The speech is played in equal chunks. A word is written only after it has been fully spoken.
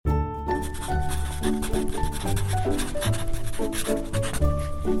Hi,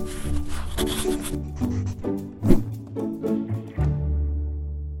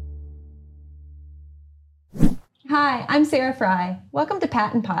 I'm Sarah Fry. Welcome to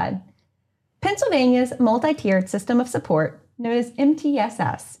Pat and Pod. Pennsylvania's multi-tiered system of support, known as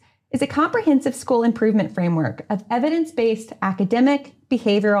MTSS, is a comprehensive school improvement framework of evidence-based academic,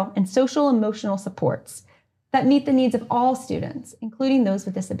 behavioral, and social-emotional supports that meet the needs of all students, including those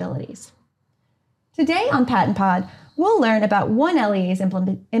with disabilities. Today on Pat and Pod, we'll learn about one LEA's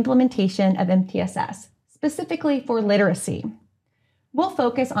implementation of MTSS, specifically for literacy. We'll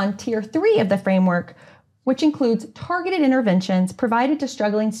focus on Tier 3 of the framework, which includes targeted interventions provided to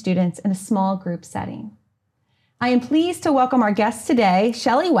struggling students in a small group setting. I am pleased to welcome our guest today,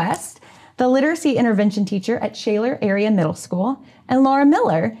 Shelley West, the literacy intervention teacher at Shaler Area Middle School, and Laura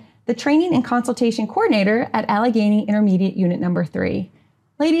Miller, the training and consultation coordinator at Allegheny Intermediate Unit Number 3.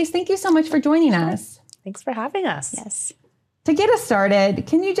 Ladies, thank you so much for joining us. Thanks for having us. Yes. To get us started,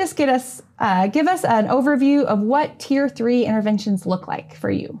 can you just give us an overview of what Tier 3 interventions look like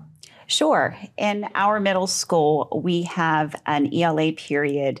for you? Sure. In our middle school, we have an ELA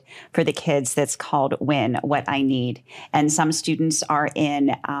period for the kids that's called WIN, What I Need. And some students are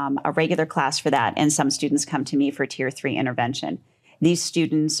in a regular class for that, and some students come to me for Tier 3 intervention. These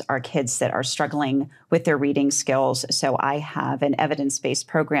students are kids that are struggling with their reading skills, so I have an evidence-based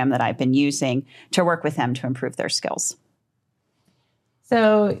program that I've been using to work with them to improve their skills.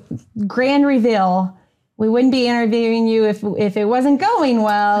 So, grand reveal. We wouldn't be interviewing you if it wasn't going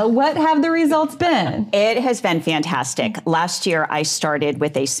well. What have the results been? It has been fantastic. Last year, I started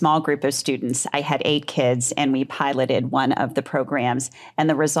with a small group of students. I had 8 kids, and we piloted one of the programs, and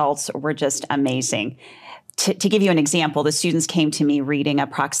the results were just amazing. To give you an example, the students came to me reading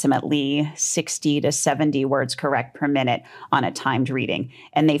approximately 60 to 70 words correct per minute on a timed reading,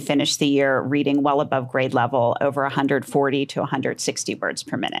 and they finished the year reading well above grade level, over 140 to 160 words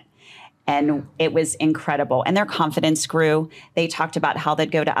per minute. And it was incredible. And their confidence grew. They talked about how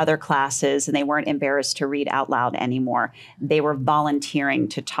they'd go to other classes and they weren't embarrassed to read out loud anymore. They were volunteering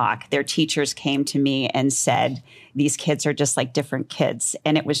to talk. Their teachers came to me and said, these kids are just like different kids.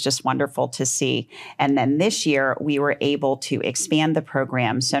 And it was just wonderful to see. And then this year, we were able to expand the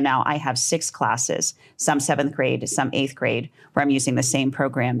program. So now I have 6 classes, some 7th grade, some 8th grade, where I'm using the same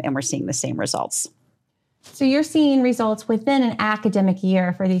program and we're seeing the same results. So you're seeing results within an academic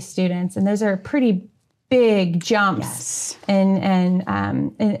year for these students, and those are pretty big jumps in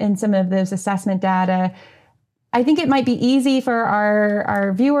some of those assessment data. I think it might be easy for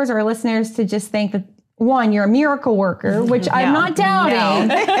our viewers or listeners to just think that, one, you're a miracle worker, which I'm not doubting,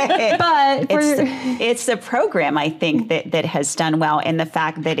 but it's the program, I think, that has done well, and the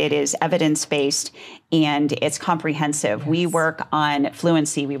fact that it is evidence-based and it's comprehensive. Yes. We work on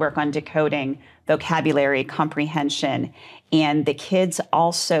fluency, we work on decoding, vocabulary, comprehension, and the kids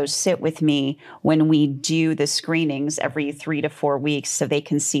also sit with me when we do the screenings every 3 to 4 weeks so they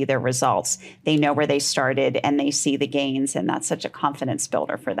can see their results. They know where they started and they see the gains, and that's such a confidence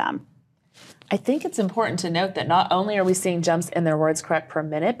builder for them. I think it's important to note that not only are we seeing jumps in their words correct per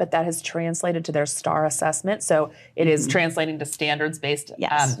minute, but that has translated to their STAR assessment. So it is translating to standards-based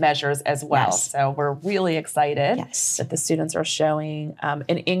measures as well. Yes. So we're really excited that the students are showing an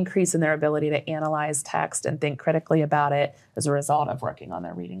increase in their ability to analyze text and think critically about it as a result of working on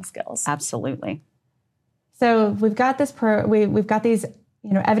their reading skills. Absolutely. So we've got we've got these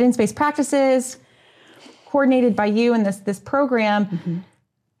evidence-based practices coordinated by you in this program. Mm-hmm.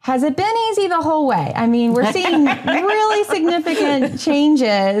 Has it been easy the whole way? I mean, we're seeing really significant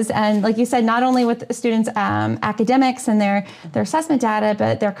changes. And like you said, not only with students' academics and their assessment data,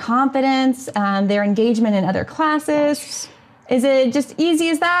 but their confidence, their engagement in other classes. Yes. Is it just easy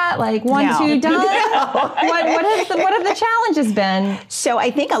as that? Like 1, 2, done? No. What have the challenges been? So I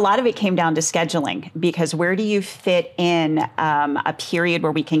think a lot of it came down to scheduling, because where do you fit in a period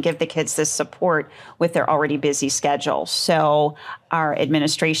where we can give the kids this support with their already busy schedule? So our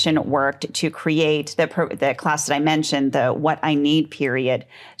administration worked to create the class that I mentioned, the What I Need period.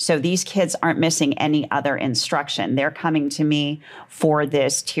 So these kids aren't missing any other instruction. They're coming to me for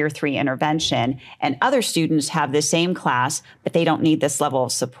this Tier 3 intervention, and other students have the same class, but they don't need this level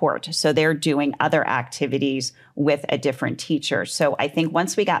of support. So they're doing other activities with a different teacher. So I think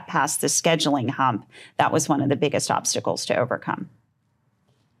once we got past the scheduling hump, that was one of the biggest obstacles to overcome.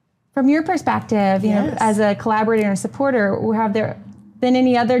 From your perspective, you know, as a collaborator and supporter, have there been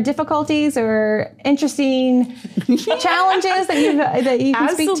any other difficulties or interesting challenges that you can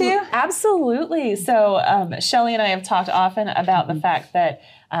speak to? Absolutely. So Shelley and I have talked often about the fact that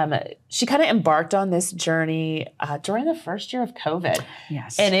she kind of embarked on this journey during the first year of COVID.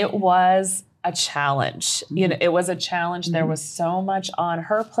 Yes. And it was a challenge. You know, it was a challenge. There was so much on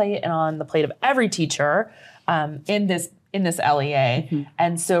her plate and on the plate of every teacher in this LEA.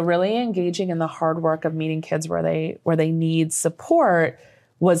 And so really engaging in the hard work of meeting kids where they need support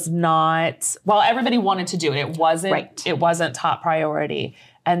was not, while everybody wanted to do it, it wasn't top priority.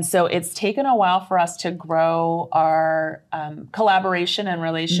 And so it's taken a while for us to grow our collaboration and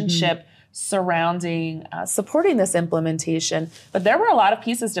relationship surrounding supporting this implementation. But there were a lot of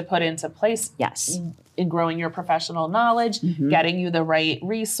pieces to put into place. Yes. In growing your professional knowledge, getting you the right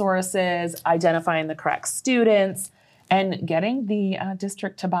resources, identifying the correct students, and getting the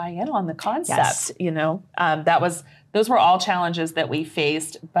district to buy in on the concept. Yes. You know, those were all challenges that we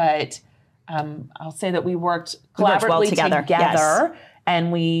faced, but I'll say that we worked collaboratively well together. Yes.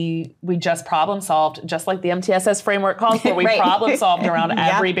 And we just problem solved, just like the MTSS framework calls for. We problem solved around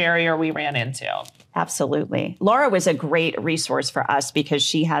every barrier we ran into. Absolutely. Laura was a great resource for us because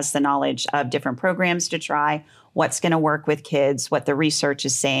she has the knowledge of different programs to try, what's going to work with kids, what the research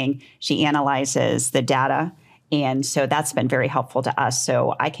is saying. She analyzes the data. And so that's been very helpful to us.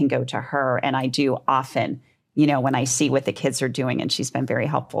 So I can go to her, and I do often, you know, when I see what the kids are doing, and she's been very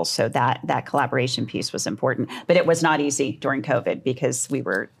helpful. So that collaboration piece was important, but it was not easy during COVID because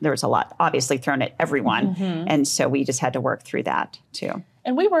there was a lot obviously thrown at everyone. And so we just had to work through that too.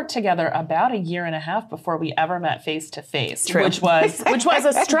 And we worked together about a year and a half before we ever met face to face, which was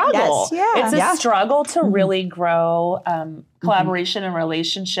a struggle. It's a struggle to really grow collaboration and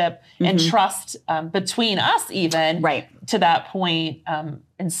relationship and trust between us even to that point.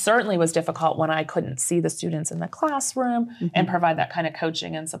 And certainly was difficult when I couldn't see the students in the classroom and provide that kind of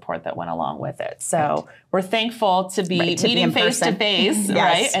coaching and support that went along with it. So we're thankful to be meeting face to face,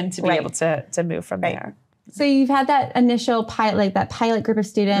 right? And to be able to move from there. So you've had that initial pilot group of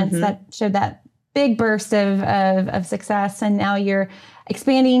students that showed that big burst of success, and now you're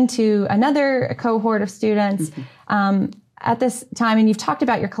expanding to another cohort of students at this time. And you've talked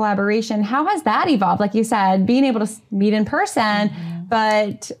about your collaboration. How has that evolved? Like you said, being able to meet in person,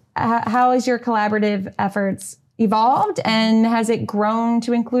 but how has your collaborative efforts evolved, and has it grown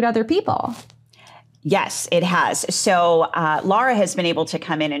to include other people? Yes, it has. So Laura has been able to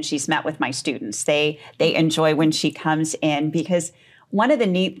come in, and she's met with my students. They enjoy when she comes in, because one of the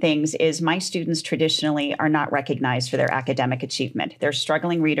neat things is my students traditionally are not recognized for their academic achievement. They're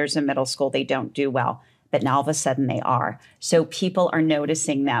struggling readers in middle school. They don't do well. But now all of a sudden they are. So people are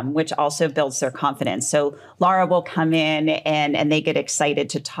noticing them, which also builds their confidence. So Laura will come in and they get excited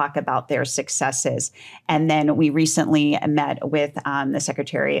to talk about their successes. And then we recently met with the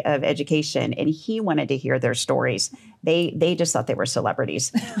Secretary of Education, and he wanted to hear their stories. They just thought they were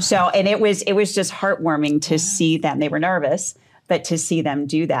celebrities. So, and it was just heartwarming to see them. They were nervous, but to see them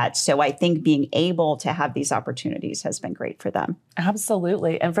do that. So I think being able to have these opportunities has been great for them.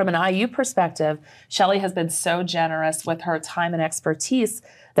 Absolutely. And from an IU perspective, Shelley has been so generous with her time and expertise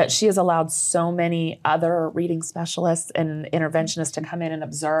that she has allowed so many other reading specialists and interventionists to come in and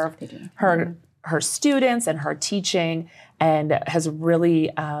observe her students and her teaching, and has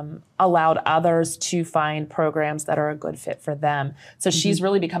really allowed others to find programs that are a good fit for them. So she's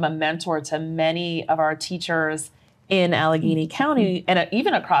really become a mentor to many of our teachers in Allegheny County and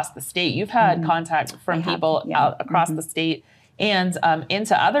even across the state. You've had contact from people across the state and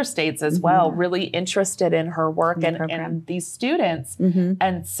into other states as well, really interested in her work and these students.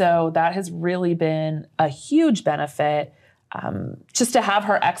 And so that has really been a huge benefit, just to have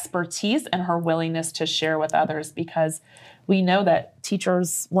her expertise and her willingness to share with others, because we know that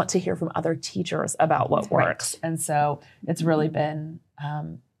teachers want to hear from other teachers about what works. And so it's really been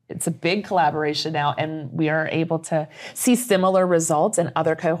it's a big collaboration now, and we are able to see similar results in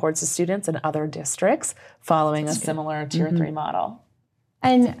other cohorts of students in other districts following a similar Tier 3 model.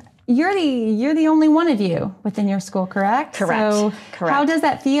 And you're the only one of you within your school, correct? Correct. So how does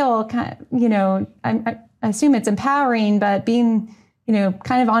that feel? You know, I assume it's empowering, but being, you know,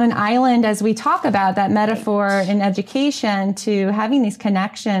 kind of on an island, as we talk about that metaphor in education, to having these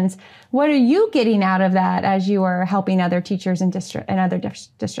connections. What are you getting out of that as you are helping other teachers in other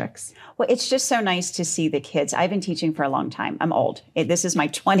districts? Well, it's just so nice to see the kids. I've been teaching for a long time. I'm old. This is my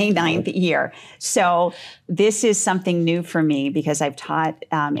 29th year. So this is something new for me, because I've taught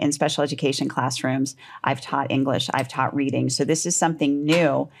in special education classrooms. I've taught English. I've taught reading. So this is something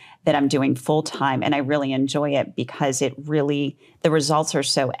new that I'm doing full time, and I really enjoy it because the results are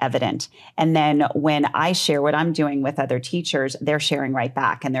so evident. And then when I share what I'm doing with other teachers, they're sharing right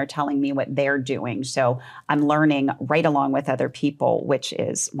back, and they're telling me what they're doing. So I'm learning right along with other people, which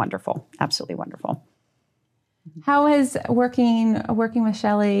is wonderful, absolutely wonderful. How has working with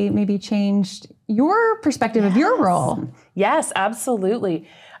Shelley maybe changed your perspective of your role? Yes, absolutely.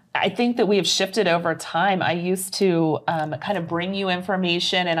 I think that we have shifted over time. I used to kind of bring you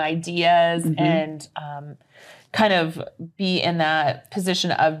information and ideas and kind of be in that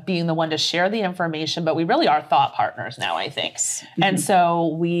position of being the one to share the information, but we really are thought partners now, I think. And so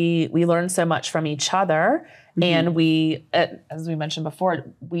we learn so much from each other. And we, as we mentioned before,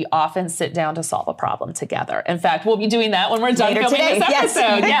 we often sit down to solve a problem together. In fact, we'll be doing that when we're done filming this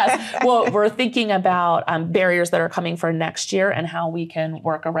episode. Yes. Well, we're thinking about barriers that are coming for next year and how we can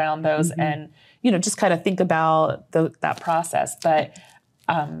work around those and, just kind of think about that process. But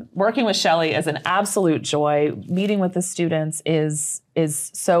working with Shelley is an absolute joy. Meeting with the students is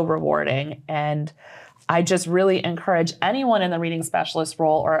so rewarding. And I just really encourage anyone in the reading specialist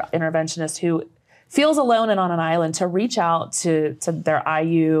role or interventionist who feels alone and on an island to reach out to their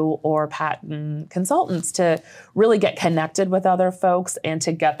IU or Patton consultants to really get connected with other folks and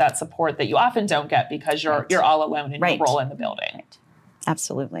to get that support that you often don't get because you're all alone in your role in the building. Right.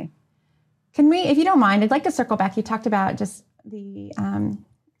 Absolutely. Can we, if you don't mind, I'd like to circle back. You talked about just the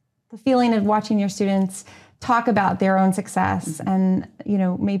feeling of watching your students talk about their own success and,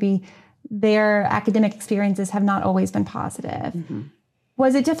 maybe their academic experiences have not always been positive.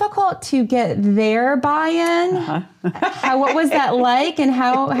 Was it difficult to get their buy-in? What was that like, and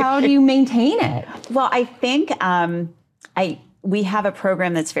how do you maintain it? Well, I think we have a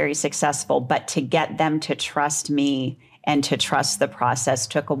program that's very successful, but to get them to trust me and to trust the process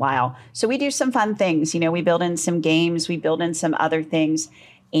took a while. So we do some fun things. We build in some games, we build in some other things.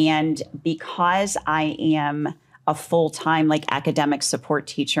 And because I am a full-time academic support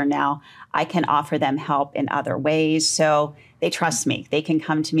teacher now, I can offer them help in other ways. So they trust me. They can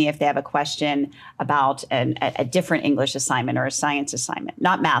come to me if they have a question about a different English assignment or a science assignment.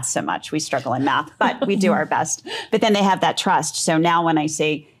 Not math so much. We struggle in math, but we do our best. But then they have that trust. So now when I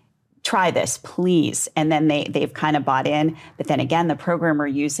say, try this, please, and then they've kind of bought in. But then again, the program we're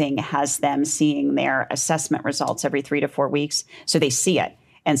using has them seeing their assessment results every 3 to 4 weeks. So they see it.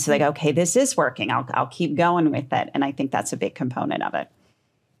 And so they go, okay, this is working. I'll keep going with it. And I think that's a big component of it.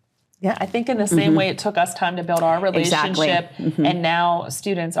 Yeah, I think in the same way it took us time to build our relationship, and now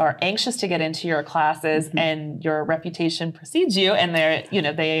students are anxious to get into your classes, and your reputation precedes you, and they're.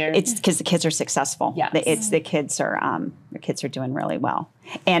 It's because the kids are successful. Yes, the kids are doing really well.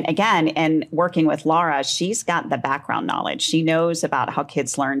 And again, and working with Laura, she's got the background knowledge. She knows about how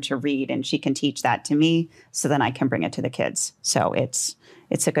kids learn to read, and she can teach that to me, so then I can bring it to the kids. So it's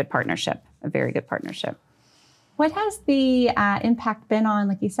a good partnership, a very good partnership. What has the impact been on,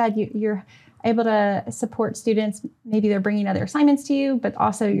 like you said, you're able to support students, maybe they're bringing other assignments to you, but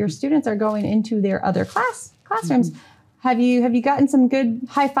also your students are going into their other classrooms. Have you gotten some good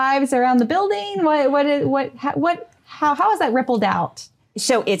high fives around the building? How has that rippled out?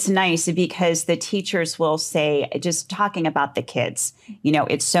 So it's nice because the teachers will say, just talking about the kids,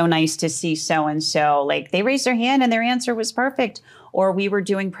 it's so nice to see so-and-so, they raised their hand and their answer was perfect. Or we were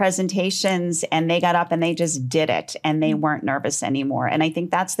doing presentations and they got up and they just did it and they weren't nervous anymore. And I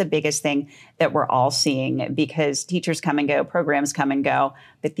think that's the biggest thing that we're all seeing, because teachers come and go, programs come and go,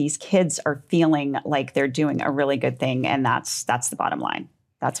 but these kids are feeling like they're doing a really good thing. And that's the bottom line.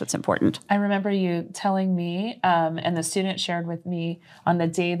 That's what's important. I remember you telling me, and the student shared with me on the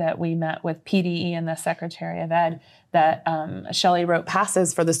day that we met with PDE and the Secretary of Ed, that Shelley wrote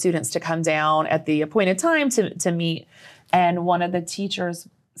passes for the students to come down at the appointed time to meet. And one of the teachers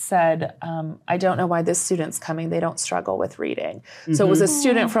said, I don't know why this student's coming. They don't struggle with reading. So it was a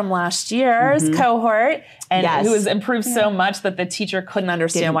student from last year's cohort, and who has improved so much that the teacher couldn't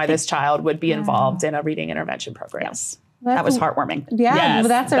understand why this child would be involved in a reading intervention program. Yes. That was heartwarming. Yeah,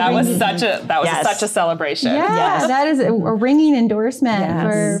 yes, that was such a celebration. Yeah, that is a ringing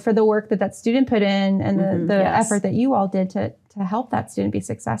endorsement for the work that student put in and the effort that you all did to help that student be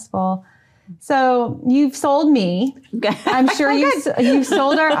successful. So you've sold me. I'm sure you've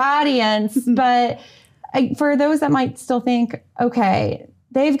sold our audience. But for those that might still think, okay,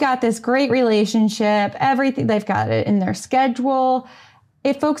 they've got this great relationship, everything, they've got it in their schedule.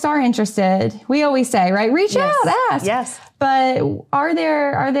 If folks are interested, we always say, right, reach out, ask. Yes. But are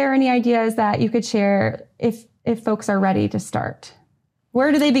there any ideas that you could share if folks are ready to start?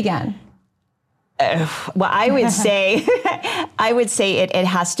 Where do they begin? Well, I would say it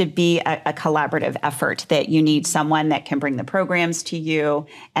has to be a collaborative effort, that you need someone that can bring the programs to you,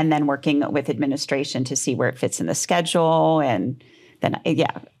 and then working with administration to see where it fits in the schedule. And then,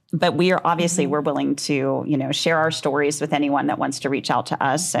 but we are obviously, we're willing to, share our stories with anyone that wants to reach out to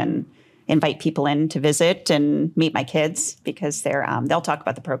us, and invite people in to visit and meet my kids, because they'll talk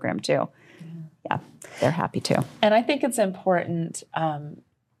about the program too. Yeah, they're happy to. And I think it's important,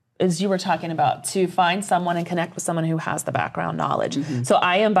 as you were talking about, to find someone and connect with someone who has the background knowledge. So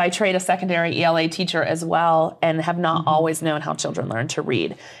I am by trade a secondary ELA teacher as well, and have not always known how children learn to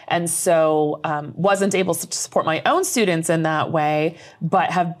read. And so wasn't able to support my own students in that way,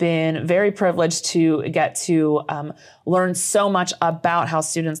 but have been very privileged to get to learn so much about how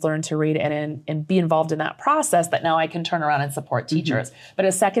students learn to read and be involved in that process that now I can turn around and support teachers. But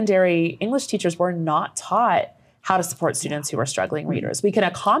as secondary English teachers, we're not taught how to support students who are struggling readers. We can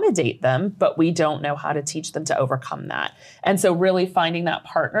accommodate them, but we don't know how to teach them to overcome that. And so really finding that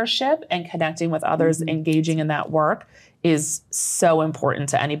partnership and connecting with others, engaging in that work is so important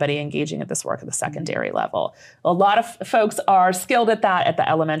to anybody engaging at this work at the secondary level. A lot of folks are skilled at that at the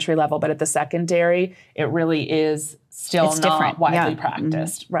elementary level, but at the secondary, it really is still not widely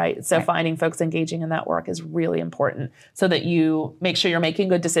practiced, right? So finding folks engaging in that work is really important so that you make sure you're making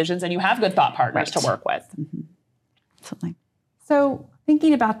good decisions and you have good thought partners to work with. Absolutely. So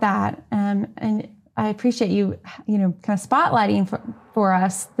thinking about that, and I appreciate you, kind of spotlighting for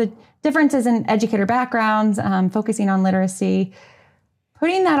us the differences in educator backgrounds, focusing on literacy,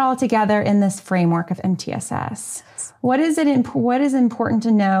 putting that all together in this framework of MTSS. What is important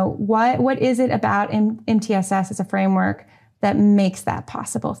to know? What is it about MTSS as a framework that makes that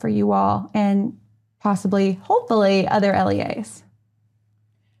possible for you all and possibly, hopefully, other LEAs?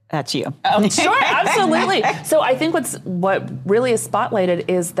 That's you. Oh, sure, absolutely. So I think what really is spotlighted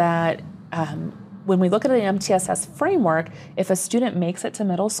is that when we look at an MTSS framework, if a student makes it to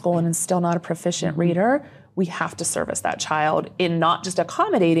middle school and is still not a proficient reader, we have to service that child in not just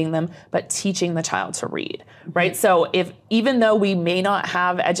accommodating them, but teaching the child to read, right? So even though we may not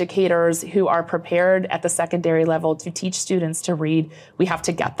have educators who are prepared at the secondary level to teach students to read, we have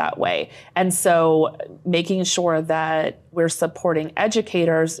to get that way. And so making sure that we're supporting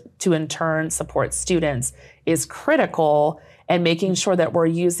educators to in turn support students is critical, and making sure that we're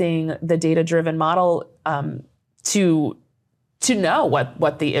using the data-driven model to know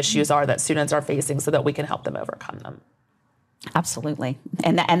what the issues are that students are facing so that we can help them overcome them. Absolutely.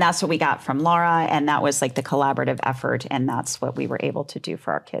 And that's what we got from Laura, and that was like the collaborative effort, and that's what we were able to do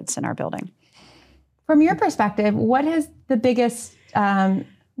for our kids in our building. From your perspective, what is the biggest,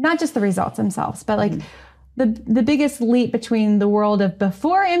 not just the results themselves, but like the biggest leap between the world of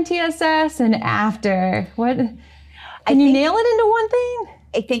before MTSS and after? Can you nail it into one thing?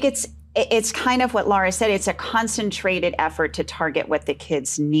 I think it's kind of what Laura said. It's a concentrated effort to target what the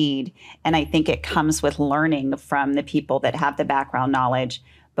kids need. And I think it comes with learning from the people that have the background knowledge.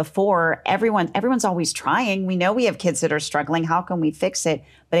 Before, everyone's always trying. We know we have kids that are struggling. How can we fix it?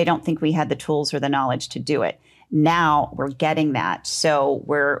 But I don't think we had the tools or the knowledge to do it. Now we're getting that. So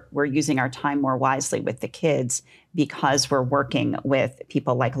we're using our time more wisely with the kids because we're working with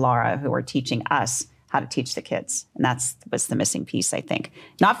people like Laura who are teaching us how to teach the kids. And that was the missing piece, I think.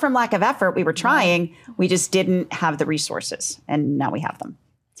 Not from lack of effort. We were trying. We just didn't have the resources. And now we have them.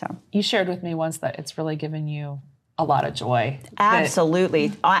 So you shared with me once that it's really given you a lot of joy.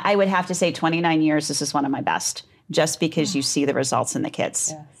 Absolutely. I would have to say 29 years, this is one of my best, just because you see the results in the kids.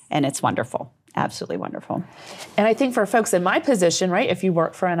 Yes. And it's wonderful. Absolutely wonderful. And I think for folks in my position, right, if you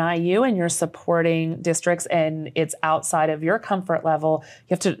work for an IU and you're supporting districts and it's outside of your comfort level,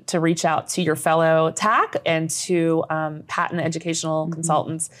 you have to reach out to your fellow TAC and to patent educational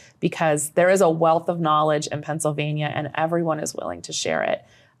consultants, because there is a wealth of knowledge in Pennsylvania and everyone is willing to share it.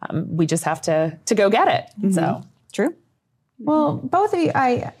 We just have to go get it. So true. Well, both of you,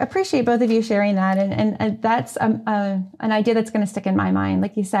 I appreciate both of you sharing that. And that's an idea that's going to stick in my mind.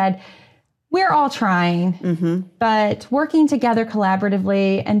 Like you said, we're all trying, but working together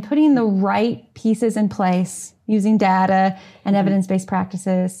collaboratively and putting the right pieces in place using data and evidence-based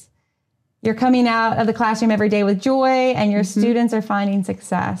practices. You're coming out of the classroom every day with joy, and your students are finding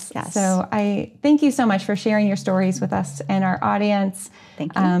success. Yes. So I thank you so much for sharing your stories with us and our audience.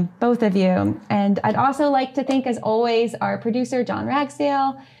 Thank you. Both of you. And I'd also like to thank, as always, our producer, John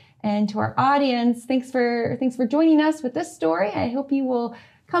Ragsdale, and to our audience. Thanks for joining us with this story. I hope you will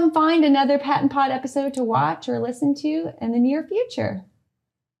come find another Patent Pod episode to watch or listen to in the near future.